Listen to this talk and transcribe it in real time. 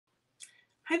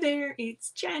Hi there,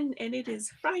 it's Jen, and it is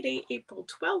Friday, April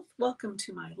 12th. Welcome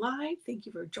to my live. Thank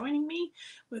you for joining me,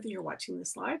 whether you're watching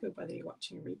this live or whether you're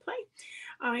watching a replay.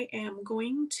 I am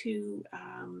going to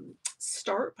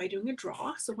start by doing a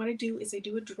draw. So what I do is I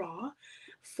do a draw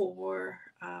for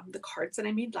the cards that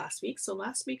I made last week. So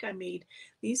last week I made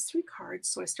these 3 cards.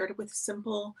 So I started with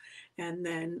simple and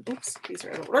then, oops, these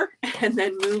are out of order, and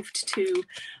then moved to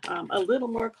a little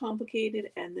more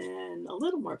complicated and then a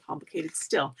little more complicated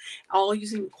still, all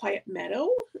using Quiet Meadow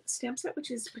stamp set,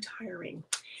 which is retiring.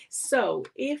 So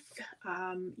if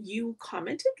you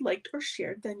commented, liked, or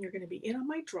shared, then you're going to be in on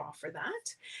my draw for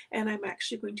that. And I'm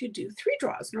actually going to do 3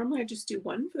 draws. Normally I just do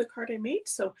 1 for the card I made.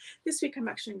 So this week I'm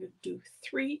actually going to do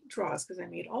 3 draws because I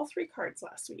made all 3 cards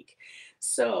last week.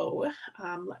 So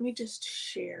let me just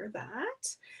share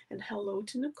that. And hello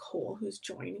to Nicole, who's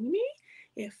joining me.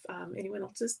 If anyone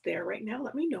else is there right now,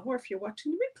 let me know. Or if you're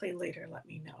watching the replay later, let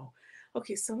me know.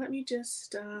 Okay, so let me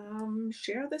just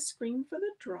share the screen for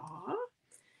the draw.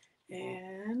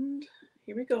 And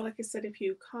here we go. Like I said, if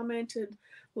you commented,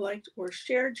 liked, or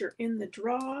shared, you're in the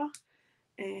draw.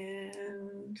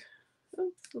 And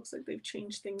oh, looks like they've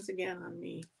changed things again on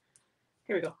me.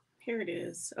 Here we go. Here it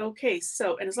is. Okay,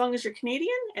 so, and as long as you're Canadian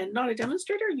and not a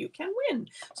demonstrator, you can win.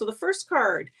 So the first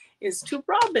card is to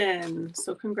Robin.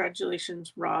 So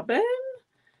congratulations, Robin.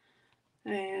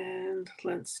 And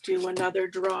let's do another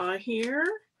draw here.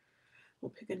 We'll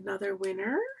pick another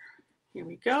winner. Here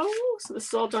we go. So this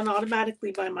is all done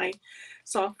automatically by my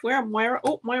software. Moira,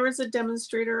 oh, Moira's a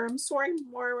demonstrator. I'm sorry,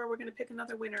 Moira, we're going to pick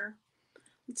another winner.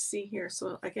 Let's see here.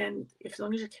 So again, as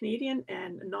long as you're Canadian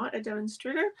and not a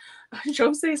demonstrator,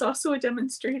 Jose is also a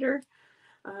demonstrator.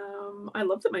 I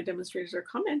love that my demonstrators are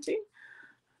commenting.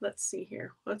 Let's see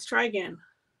here. Let's try again.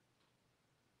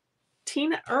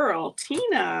 Tina Earl.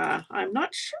 Tina, I'm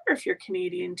not sure if you're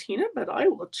Canadian, Tina, but I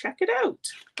will check it out.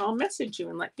 I'll message you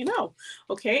and let you know.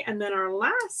 Okay, and then our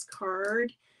last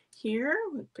card here,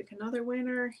 we'll pick another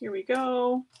winner. Here we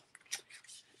go.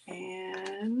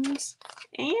 And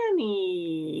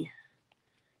Annie.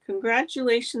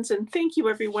 Congratulations, and thank you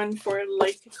everyone for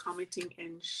commenting,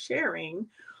 and sharing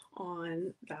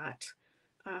on that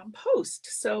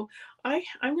post. So I'm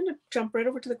going to jump right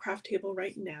over to the craft table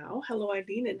right now. Hello,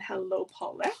 Eileen, and hello,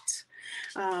 Paulette.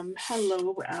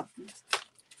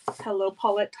 Hello,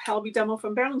 Paulette Halby Demo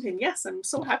from Burlington. Yes, I'm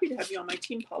so happy to have you on my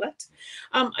team, Paulette.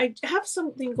 I have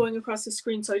something going across the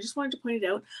screen, so I just wanted to point it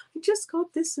out. I just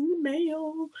got this in the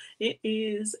mail. It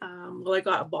is, well, I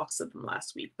got a box of them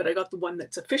last week, but I got the one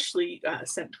that's officially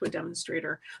sent to a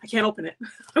demonstrator. I can't open it.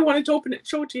 I wanted to open it,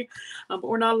 show it to you, but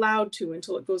we're not allowed to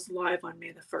until it goes live on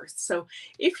May the 1st. So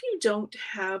if you don't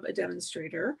have a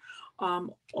demonstrator,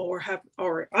 or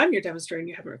I'm your demonstrator and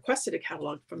you haven't requested a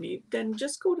catalog from me, then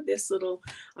just go to this little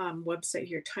website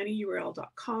here,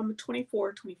 tinyurl.com,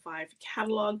 2425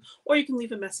 catalog, or you can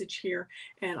leave a message here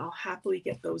and I'll happily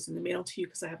get those in the mail to you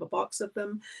because I have a box of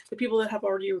them. The people that have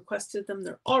already requested them,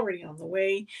 they're already on the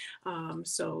way.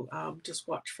 So just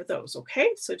watch for those. Okay,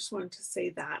 so I just wanted to say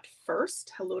that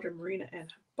first. Hello to Marina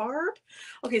and Barb.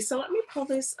 Okay, so let me pull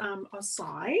this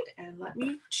aside and let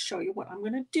me show you what I'm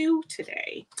going to do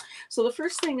today. So the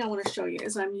first thing I want to show you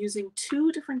is I'm using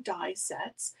 2 different die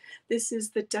sets. This is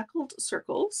the deckled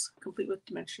circles, complete with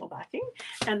dimensional backing,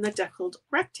 and the deckled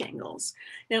rectangles.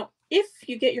 Now, if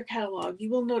you get your catalog, you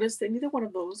will notice that neither one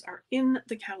of those are in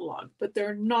the catalog, but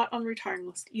they're not on the retiring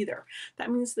list either.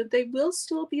 That means that they will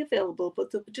still be available,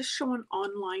 but they'll just show on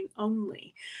online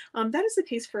only. That is the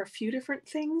case for a few different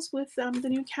things with the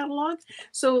new catalog.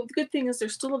 So the good thing is they're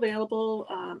still available.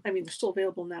 I mean, they're still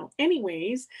available now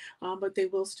anyways, but they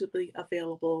will still be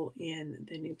available in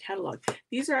the new catalog.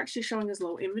 These are actually showing as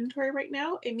low inventory right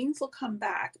now. It means they'll come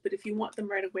back, but if you want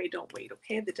them right away, don't wait,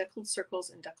 okay? The deckled circles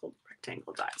and deckled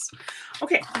rectangle dies.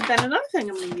 Okay, and then another thing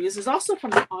I'm going to use is also from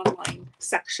the online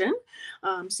section,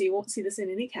 so you won't see this in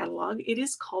any catalog. It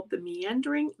is called the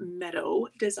Meandering Meadow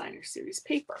Designer Series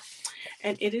paper,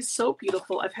 and it is so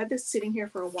beautiful. I've had this sitting here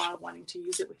for a while wanting to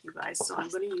use it with you guys, so I'm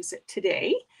going to use it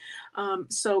today.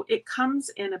 So it comes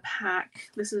in a pack.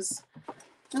 This is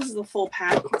the full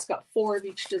pack. It's got 4 of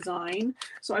each design.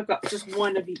 So I've got just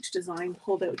 1 of each design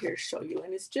pulled out here to show you.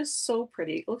 And it's just so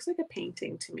pretty. It looks like a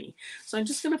painting to me. So I'm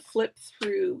just going to flip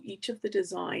through each of the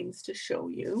designs to show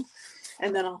you.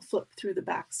 And then I'll flip through the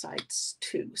back sides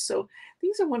too. So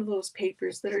these are one of those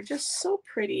papers that are just so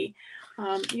pretty.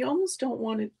 You almost don't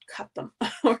want to cut them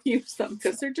or use them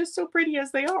because they're just so pretty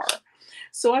as they are.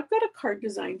 So I've got a card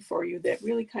design for you that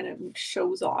really kind of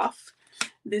shows off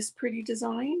this pretty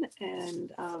design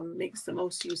and makes the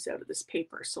most use out of this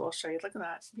paper. So I'll show you. Look at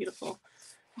that, beautiful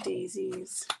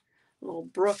daisies, a little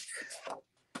brook,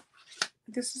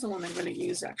 This is the one I'm going to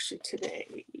use actually today.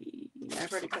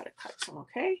 I've already got it cut, so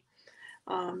okay.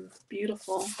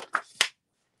 Beautiful.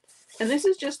 And this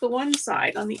is just the one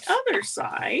side. On the other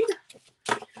side,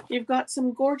 you've got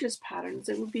some gorgeous patterns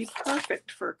that would be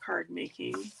perfect for card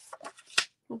making.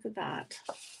 Look at that.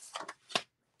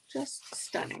 Just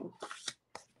stunning.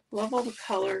 Love all the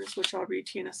colors, which I'll read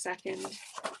to you in a second.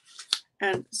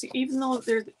 And see, even though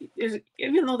there's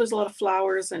a lot of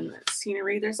flowers and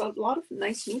scenery, there's a lot of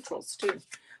nice neutrals too,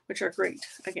 which are great,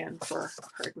 again, for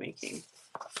card making.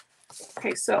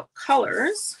 Okay, so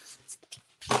colors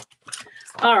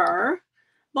are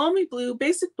balmy blue,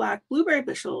 basic black, blueberry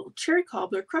bushel, cherry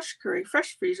cobbler, crushed curry,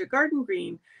 fresh freesia, garden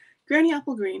green, granny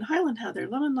apple green, highland heather,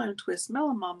 lemon lime twist,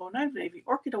 melon mambo, night of navy,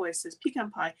 orchid oasis, pecan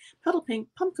pie, petal pink,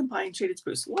 pumpkin pie, and shaded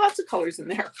spruce. Lots of colors in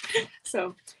there.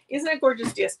 So isn't that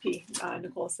gorgeous, DSP?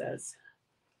 Nicole says.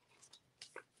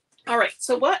 All right,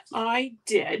 so what I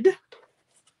did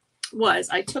was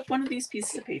I took one of these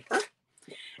pieces of paper,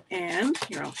 and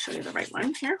here, I'll show you the right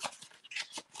one here.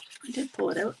 I did pull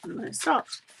it out and then I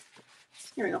stopped.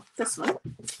 Here we go, this one.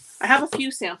 I have a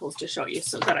few samples to show you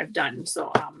so that I've done,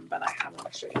 so but I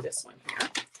want to show you this one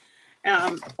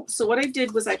here. So what I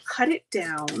did was I cut it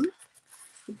down.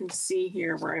 You can see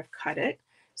here where I've cut it.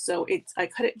 So I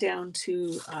cut it down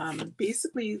to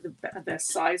basically the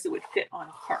size that would fit on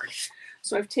a card.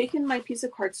 So I've taken my piece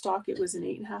of cardstock. It was an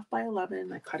 8.5 by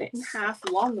 11. I cut it in half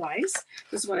longwise.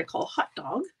 This is what I call hot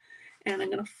dog. And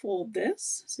I'm going to fold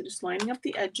this. So just lining up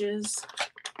the edges.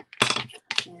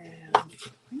 And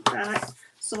like that.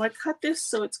 So I cut this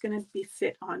so it's going to be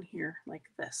fit on here like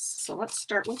this. So let's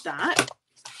start with that.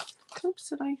 Oops,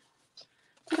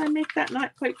 did I make that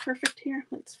not quite perfect here?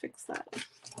 Let's fix that.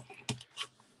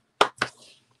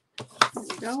 There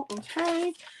we go.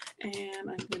 Okay. And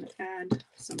I'm going to add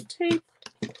some tape.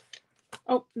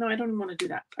 Oh, no, I don't even want to do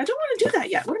that. I don't want to do that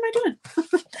yet. What am I doing?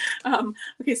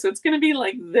 Okay, so it's going to be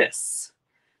like this.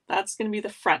 That's going to be the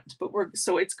front, but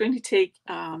so it's going to take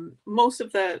most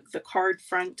of the card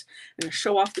front and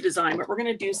show off the design, but we're going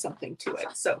to do something to it.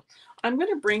 So I'm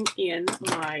going to bring in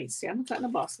my Stampin' Cut and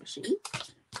Emboss machine.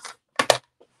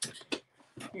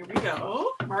 Here we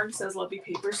go. Marg says lovely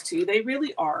papers too. They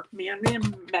really are.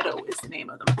 Mandarin Meadow is the name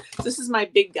of them. This is my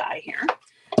big guy here.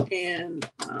 And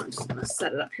I'm just going to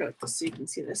set it up here like this so you can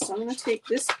see this. So I'm going to take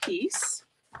this piece,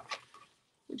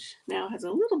 which now has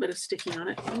a little bit of sticking on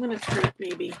it. I'm going to turn it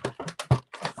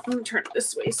I'm going to turn it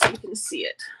this way so you can see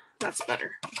it. That's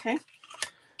better, okay?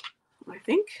 I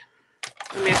think.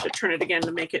 I may have to turn it again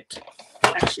to make it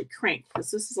actually crank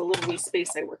because this is a little wee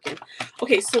space I work in.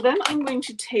 Okay, so then I'm going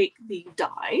to take the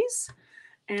dies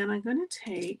and I'm going to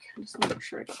take, I just want to make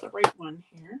sure I got the right one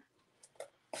here.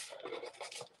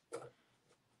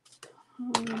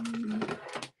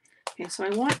 Okay, so I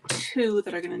want two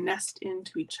that are going to nest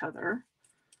into each other.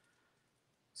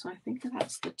 So I think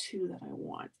that's the two that I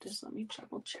want. Just let me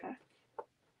double check.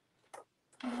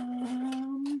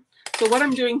 So what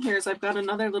I'm doing here is I've got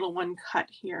another little one cut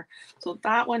here. So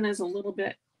that one is a little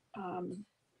bit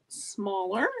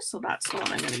smaller. So that's the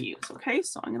one I'm going to use. Okay,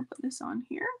 so I'm going to put this on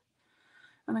here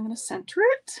and I'm going to center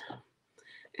it.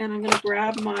 And I'm going to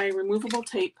grab my removable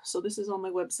tape. So this is on my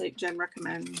website, Jen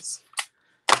Recommends.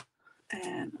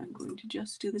 And I'm going to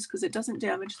just do this because it doesn't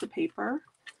damage the paper.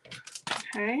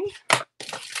 Okay.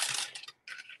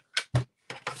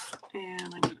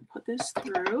 And I'm going to put this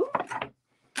through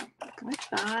like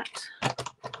that.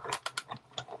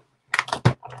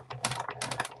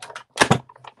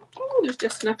 Oh, there's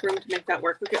just enough room to make that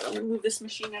work. Okay, I'm going to move this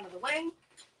machine out of the way.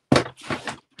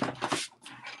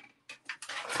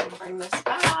 And bring this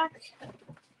back.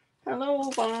 Hello,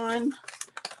 Vaughn.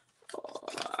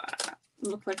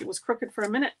 Looked like it was crooked for a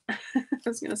minute.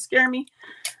 That's going to scare me.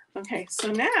 Okay,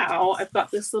 so now I've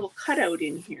got this little cutout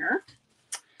in here.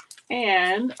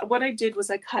 And what I did was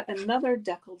I cut another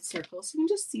deckled circle. So you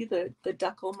can just see the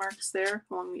decal marks there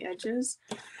along the edges.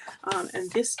 And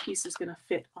this piece is going to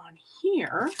fit on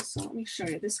here. So let me show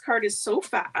you. This card is so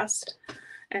fast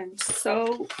and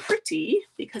so pretty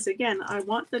because, again, I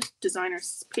want the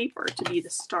designer's paper to be the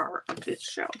star of this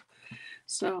show.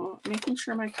 So making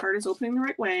sure my card is opening the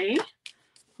right way.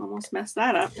 Almost messed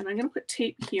that up. And I'm going to put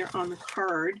tape here on the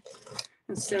card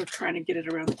instead of trying to get it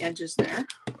around the edges there.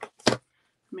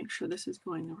 Make sure this is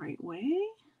going the right way.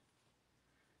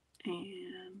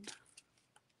 And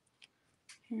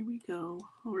here we go.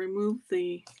 I'll remove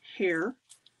the hair.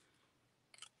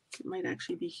 It might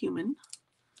actually be human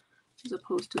as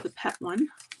opposed to the pet one.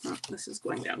 Oh, this is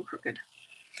going down crooked.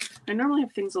 I normally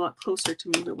have things a lot closer to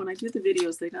me, but when I do the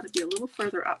videos, they got to be a little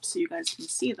further up so you guys can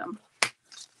see them.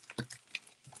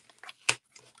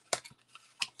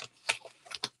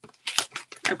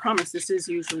 I promise this is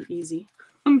usually easy.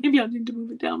 Maybe I'll need to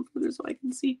move it down further so I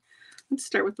can see. Let's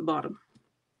start with the bottom.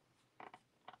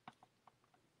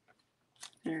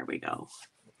 There we go.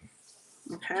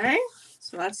 Okay,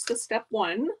 so that's the step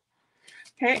one.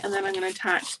 Okay, and then I'm going to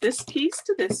attach this piece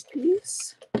to this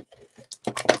piece.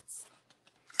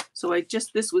 So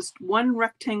this was one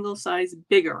rectangle size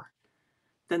bigger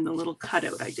than the little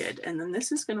cutout I did. And then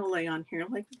this is going to lay on here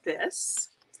like this.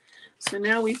 So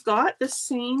now we've got the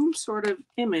same sort of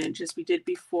image as we did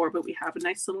before, but we have a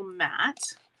nice little mat.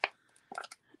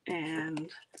 And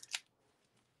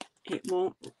it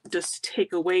won't just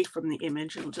take away from the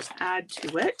image, it'll just add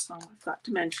to it. So I've got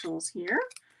dimensionals here.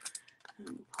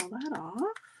 And pull that off.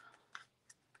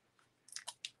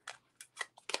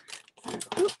 And,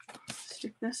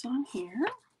 stick this on here.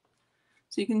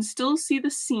 So you can still see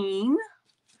the scene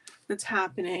that's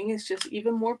happening. It's just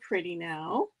even more pretty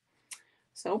now.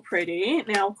 So pretty.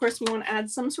 Now, of course, we want to add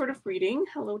some sort of greeting.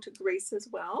 Hello to Grace as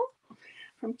well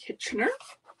from Kitchener.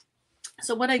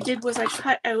 So what I did was I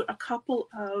cut out a couple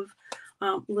of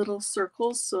little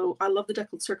circles. So I love the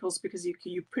deckled circles because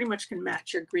you pretty much can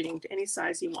match your greeting to any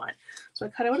size you want. So I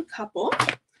cut out a couple,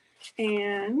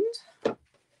 and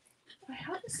I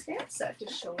have a stamp set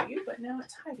to show you, but now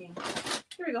it's hiding.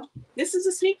 Here we go. This is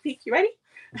a sneak peek. You ready?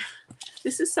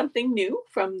 This is something new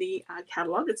from the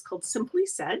catalog. It's called Simply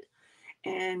Said,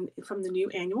 and from the new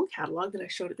annual catalog that I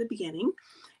showed at the beginning.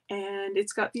 And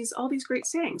it's got all these great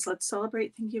sayings. Let's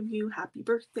celebrate, think of you, happy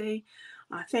birthday,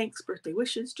 thanks, birthday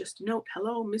wishes, just a note,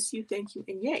 hello, miss you, thank you,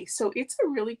 and yay. So it's a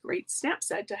really great stamp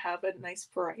set to have a nice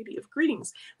variety of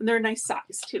greetings. And they're a nice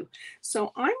size too.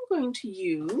 So I'm going to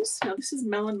use, now this is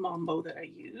Melon Mambo that I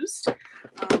used,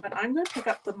 but I'm going to pick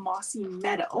up the Mossy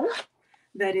Meadow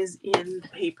that is in the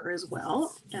paper as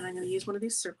well. And I'm going to use one of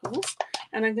these circles,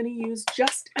 and I'm going to use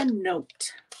Just a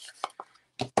Note,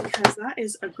 because that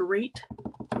is a great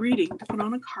greeting to put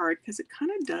on a card, because it kind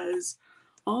of does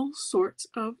all sorts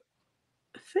of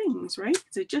things, right?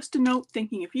 It's just a note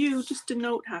thinking of you, just a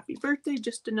note happy birthday,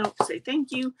 just a note to say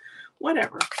thank you,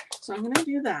 whatever. So I'm going to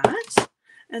do that,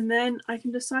 and then I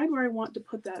can decide where I want to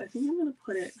put that. I think I'm going to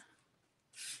put it,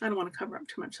 I don't want to cover up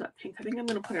too much of that pink. I think I'm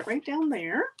going to put it right down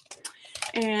there,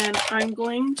 and I'm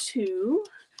going to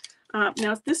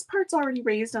now this part's already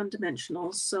raised on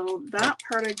dimensionals, so that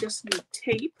part I just need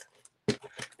tape.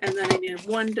 And then I need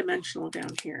one dimensional down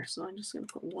here. So I'm just going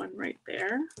to put one right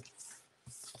there.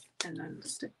 And then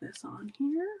stick this on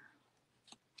here.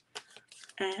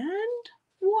 And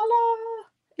voila!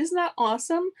 Isn't that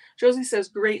awesome? Josie says,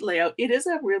 great layout. It is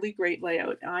a really great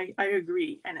layout. I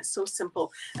agree. And it's so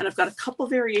simple. And I've got a couple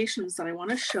variations that I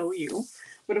want to show you.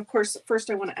 But of course,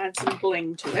 first I want to add some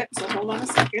bling to it. So hold on a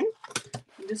second.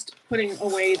 I'm just putting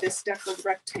away this deckled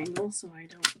rectangle so I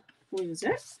don't lose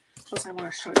it. Plus I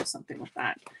want to show you something with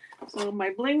that. So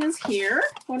my bling is here.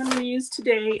 What I'm going to use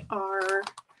today are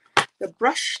the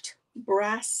brushed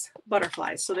brass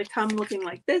butterflies. So they come looking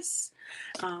like this,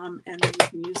 and then you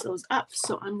can use those up.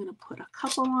 So I'm going to put a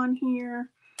couple on here.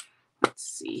 Let's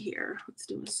see here. Let's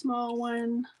do a small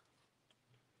one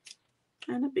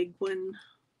and a big one.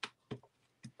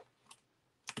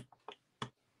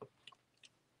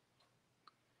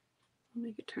 I'll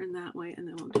make it turn that way, and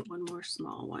then we'll do one more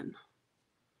small one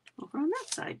over on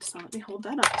that side. So let me hold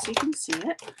that up so you can see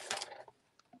it.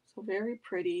 So very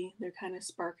pretty. They're kind of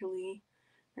sparkly.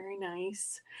 Very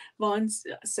nice. Vaughn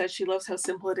says she loves how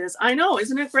simple it is. I know,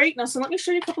 isn't it great? Now, so let me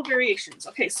show you a couple variations.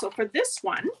 Okay, so for this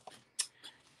one,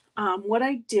 what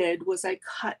I did was I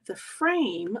cut the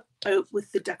frame out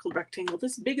with the deckled rectangle.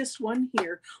 This biggest one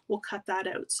here, we'll cut that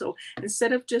out. So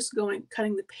instead of just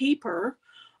cutting the paper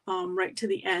right to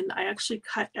the end, I actually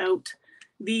cut out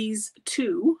these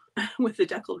two with the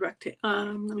deckled rectangle.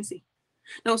 Let me see.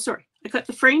 No, sorry. I cut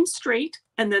the frame straight,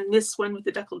 and then this one with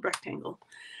the deckled rectangle.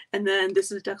 And then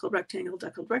this is deckled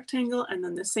rectangle, and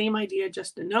then the same idea,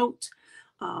 just a note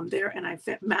there. And I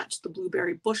matched the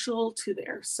blueberry bushel to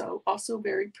there. So also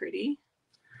very pretty.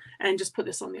 And just put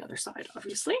this on the other side,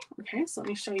 obviously. Okay, so let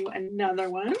me show you another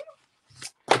one.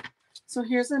 So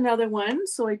here's another one.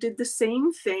 So I did the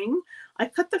same thing. I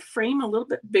cut the frame a little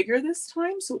bit bigger this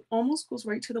time, so it almost goes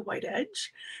right to the white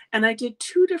edge. And I did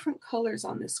two different colors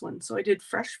on this one. So I did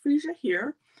Fresh Freesia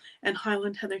here and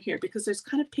Highland Heather here, because there's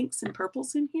kind of pinks and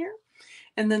purples in here.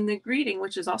 And then the greeting,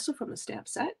 which is also from the stamp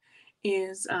set,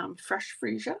 is Fresh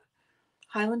Freesia,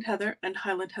 Highland Heather, and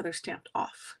Highland Heather stamped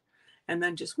off. And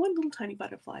then just one little tiny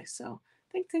butterfly. So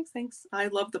thanks. I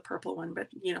love the purple one, but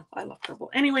you know, I love purple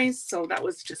anyways. So that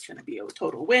was just going to be a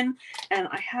total win. And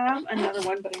I have another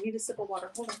one, but I need a sip of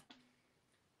water. Hold on.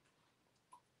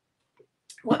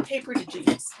 What paper did you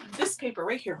use? This paper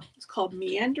right here. It's called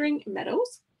Meandering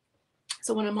Meadows.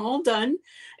 So when I'm all done,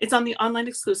 it's on the online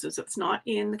exclusives. It's not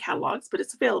in the catalogs, but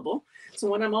it's available. So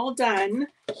when I'm all done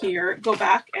here, go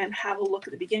back and have a look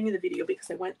at the beginning of the video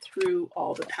because I went through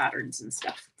all the patterns and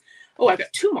stuff. Oh, I've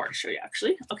got 2 more to show you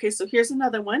actually. Okay, so here's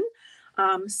another one.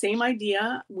 Same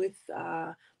idea with,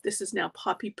 this is now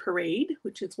Poppy Parade,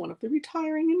 which is one of the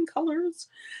retiring in colors.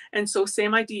 And so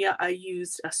same idea, I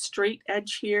used a straight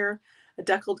edge here, a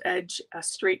deckled edge, a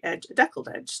straight edge, a deckled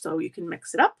edge. So you can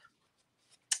mix it up.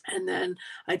 And then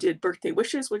I did Birthday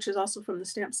Wishes, which is also from the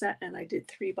stamp set, and I did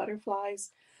 3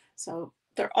 butterflies. So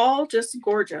they're all just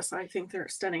gorgeous. I think they're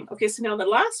stunning. Okay, so now the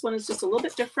last one is just a little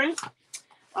bit different.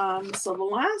 So the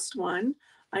last one,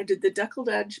 I did the deckled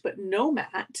edge, but no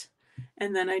mat.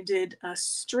 And then I did a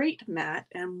straight mat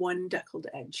and 1 deckled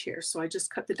edge here. So I just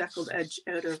cut the deckled edge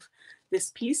out of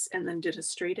this piece and then did a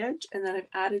straight edge. And then I've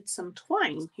added some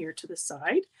twine here to the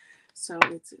side. So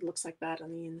it looks like that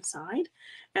on the inside.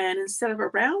 And instead of a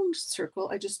round circle,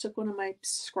 I just took one of my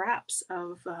scraps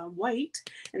of white.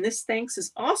 And this thanks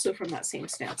is also from that same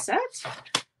stamp set,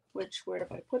 which, where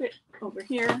did I put it? Over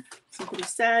here. Somebody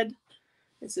said,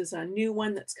 this is a new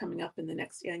one that's coming up in the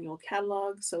next annual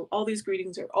catalog. So all these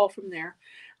greetings are all from there.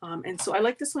 And so I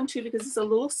like this one too because it's a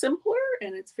little simpler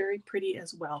and it's very pretty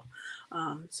as well.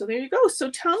 So there you go. So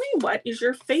tell me, what is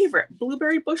your favorite?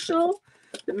 Blueberry Bushel,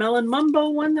 the Melon Mumbo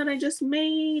one that I just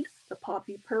made, the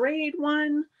Poppy Parade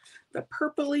one, the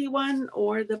purpley one,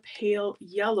 or the pale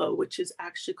yellow, which is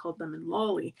actually called Lemon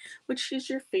Lolly. Which is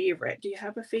your favorite? Do you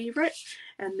have a favorite?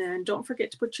 And then don't forget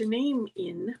to put your name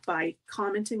in by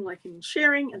commenting, liking, and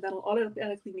sharing, and that'll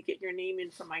automatically get your name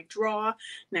in for my draw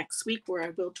next week, where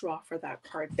I will draw for that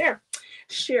card there.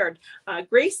 Shared.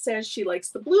 Grace says she likes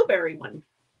the blueberry one.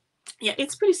 Yeah,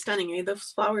 it's pretty stunning. Eh?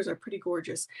 Those flowers are pretty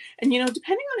gorgeous. And, you know,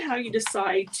 depending on how you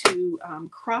decide to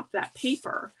crop that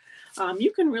paper,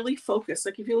 you can really focus.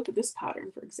 Like if you look at this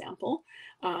pattern, for example,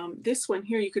 this one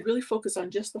here, you could really focus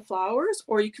on just the flowers,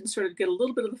 or you can sort of get a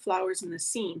little bit of the flowers in the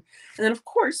seam. And then, of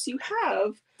course, you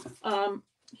have,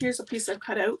 here's a piece I've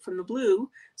cut out from the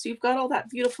blue. So you've got all that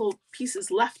beautiful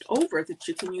pieces left over that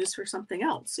you can use for something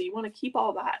else. So you want to keep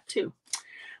all that too.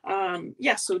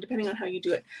 Yeah, so depending on how you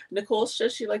do it. Nicole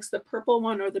says she likes the purple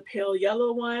one or the pale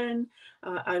yellow one.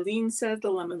 Eileen said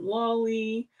the Lemon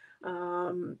Lolly.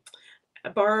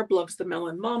 Barb loves the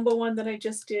Melon Mambo one that I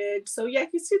just did. So yeah,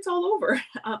 you see it's all over.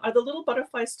 Are the little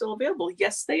butterflies still available?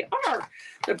 Yes, they are.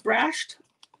 The brushed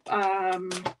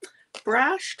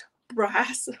brass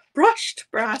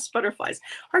butterflies.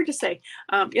 Hard to say.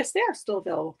 Yes, they are still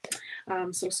available.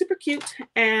 So super cute.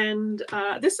 And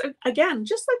this, again,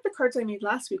 just like the cards I made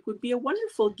last week, would be a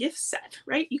wonderful gift set,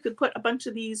 right? You could put a bunch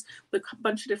of these with a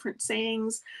bunch of different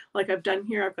sayings like I've done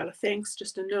here. I've got a thanks,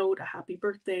 just a note, a happy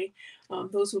birthday.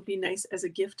 Those would be nice as a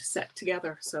gift set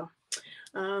together. So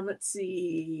let's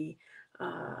see.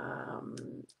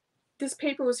 This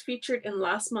paper was featured in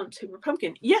last month's Paper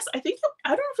Pumpkin. Yes, I think, I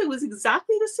don't know if it was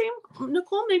exactly the same.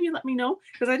 Nicole, maybe let me know,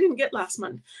 because I didn't get last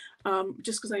month,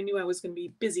 just because I knew I was going to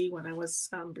be busy when I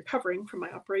was recovering from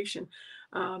my operation.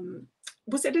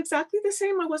 Was it exactly the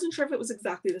same? I wasn't sure if it was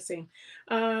exactly the same.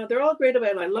 They're all great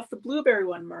about it. I love the blueberry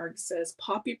one, Marg says.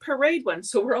 Poppy Parade one.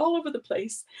 So we're all over the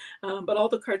place. But all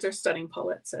the cards are stunning,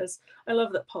 Paulette says. I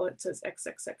love that Paulette says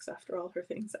XXX after all her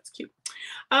things. That's cute.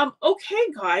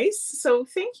 Okay, guys. So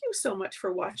thank you so much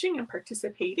for watching and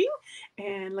participating.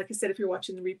 And like I said, if you're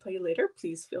watching the replay later,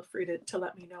 please feel free to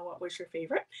let me know what was your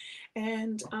favorite.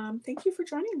 And thank you for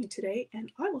joining me today.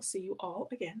 And I will see you all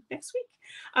again next week.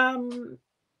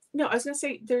 No, I was going to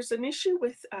say there's an issue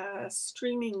with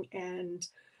streaming and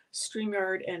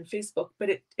StreamYard and Facebook, but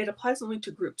it applies only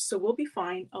to groups. So we'll be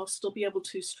fine. I'll still be able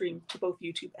to stream to both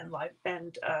YouTube and live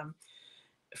and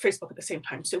Facebook at the same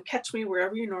time. So catch me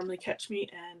wherever you normally catch me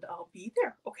and I'll be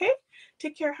there. Okay?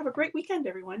 Take care. Have a great weekend,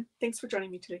 everyone. Thanks for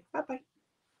joining me today. Bye-bye.